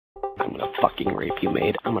I'm gonna fucking rape you,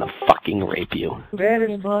 maid. I'm gonna fucking rape you. Bad,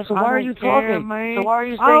 so why are you talking? Mate. So why are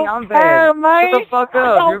you saying I'm bad? Shut the fuck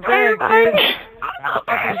up. You're bad, kid.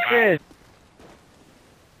 Fucking shit.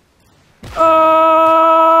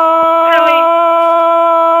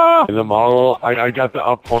 In the model, I got the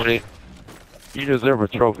up on it. You deserve a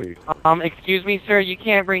trophy. Excuse me, sir, you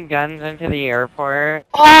can't bring guns into the airport.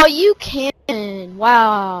 Oh, you can.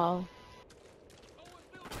 Wow.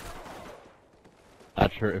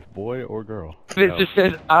 Not sure if boy or girl. It just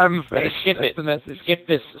says I'm Hey, skip it. the message. Skip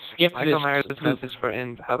this. Skip Michael this. Myers, this message for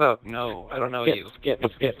end. How about no? I don't know you. Skip.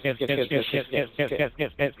 Motherfucker!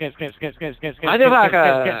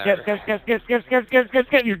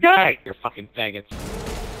 Skip! You die! You're fucking faggots.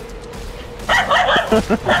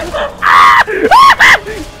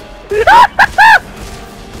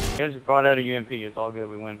 You just brought out a UMP. It's all good.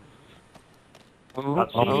 We win. You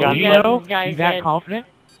that confident?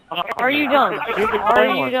 Are you dumb? Are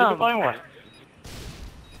you dumb? Oh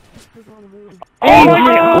my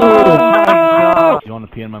god! You want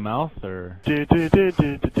to pee in my mouth, or? Can't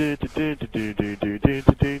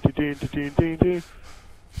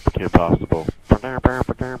possible. The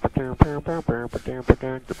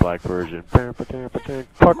black version.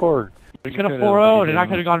 Parkour. We could have 4-0'd, and I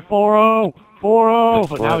could have gone 4-0, 4-0,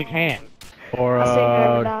 but now we can't.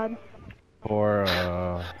 4-0.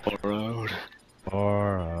 4-0.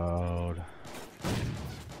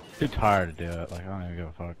 Too tired to do it. Like, I don't even give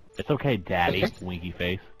a fuck. It's okay, daddy. Winky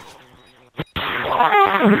face. Oh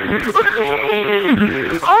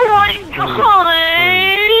my god!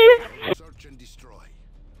 Search and destroy.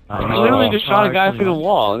 I literally just shot a guy through the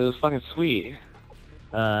wall, and it was fucking sweet.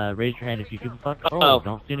 Raise your hand if you give a fuck. Oh.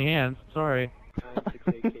 Don't see any hands. Sorry. Oh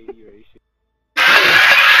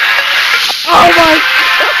my god!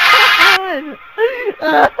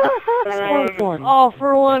 All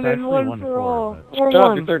for one and one for all. For Shut up,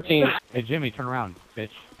 one. you're 13. Hey Jimmy, turn around, bitch.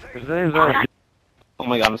 His name's Earth. Oh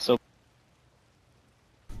my god, I'm so...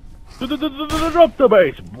 Drop the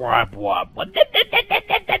bass. Whap whap.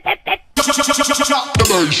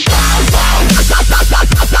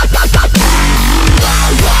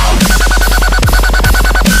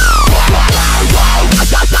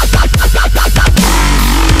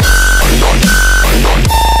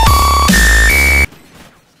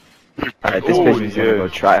 Alright, this bitch is gonna go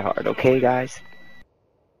try hard, okay guys?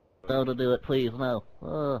 No to do it, please, no.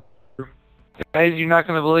 Guys, you're not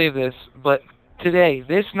gonna believe this, but today,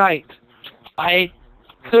 this night, I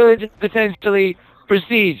could potentially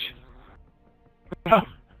prestige.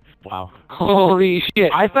 Wow. Holy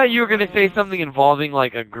shit. I thought you were gonna say something involving,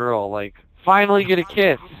 like, a girl, like, finally get a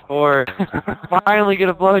kiss, or finally get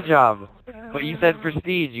a blowjob. But you said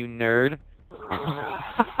prestige, you nerd.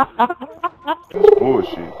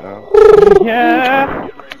 Bullshit, man. Yeah.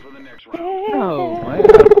 Oh my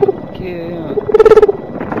god.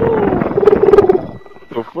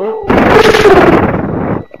 The fuck?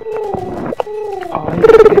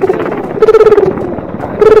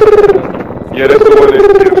 Yeah, that's the one that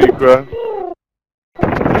made me cry.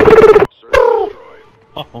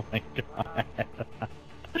 Oh my god.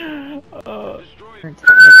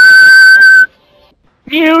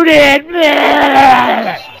 You did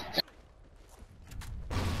this!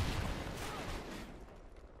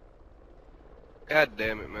 God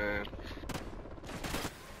damn it, man.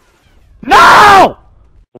 No!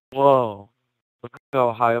 Whoa. Look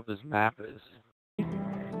how high up this map is.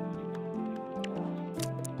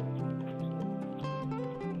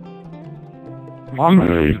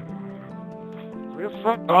 Mommy.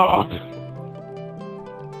 Fuck off.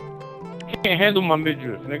 Can't handle my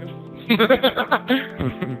midriff, nigga.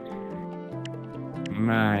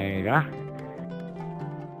 My god.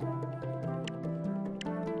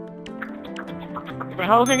 But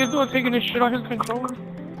how is he doing taking this shit on his controller?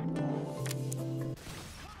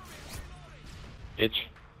 Itch.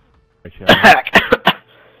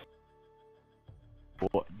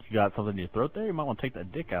 What, you got something in your throat there? You might want to take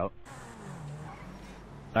that dick out.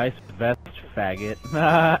 Nice vest, faggot.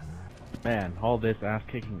 Man, all this ass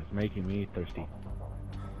kicking is making me thirsty.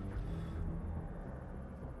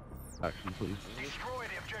 Action, please. Destroy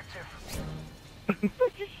the objective.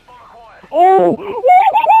 Oh!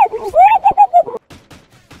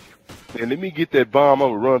 Man, let me get that bomb.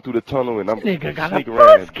 I'm gonna run through the tunnel and I'm gonna Nigga got sneak a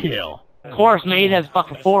around. first kill. Of course, mate has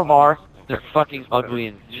fucking 4-bar. They're fucking ugly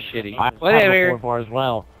and shitty. I have a Whatever. 4-bar as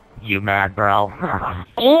well. You mad, bro?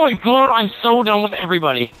 Oh my god, I'm so done with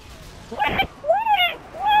everybody.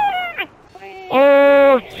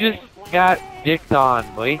 Oh, just got dicked on,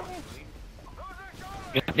 boy.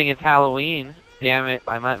 Good thing it's Halloween. Damn it,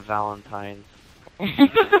 I meant Valentine's.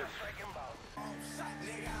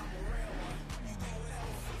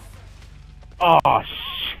 Oh,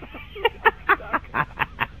 shit.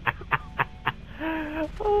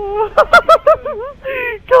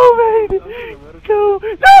 Go, man! Go!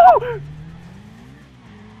 No!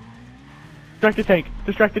 Distract the tank!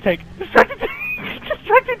 Distract the tank! Distract the tank!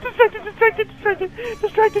 Distracted! Distracted! Distracted! Distracted!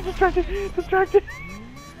 Distracted! Distracted! Distracted!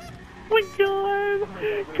 Oh my god!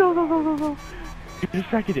 Go! Go! Go! Go! Go! You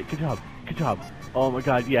distracted it. Good job. Good job. Oh my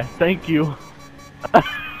god. Yes. Thank you.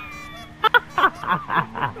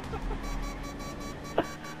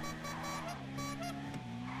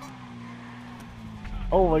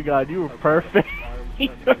 Oh my god, you were perfect.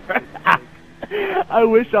 I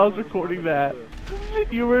wish I was recording that.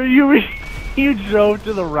 You drove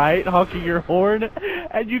to the right, honking your horn,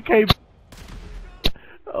 and you came.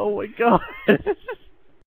 Oh my god.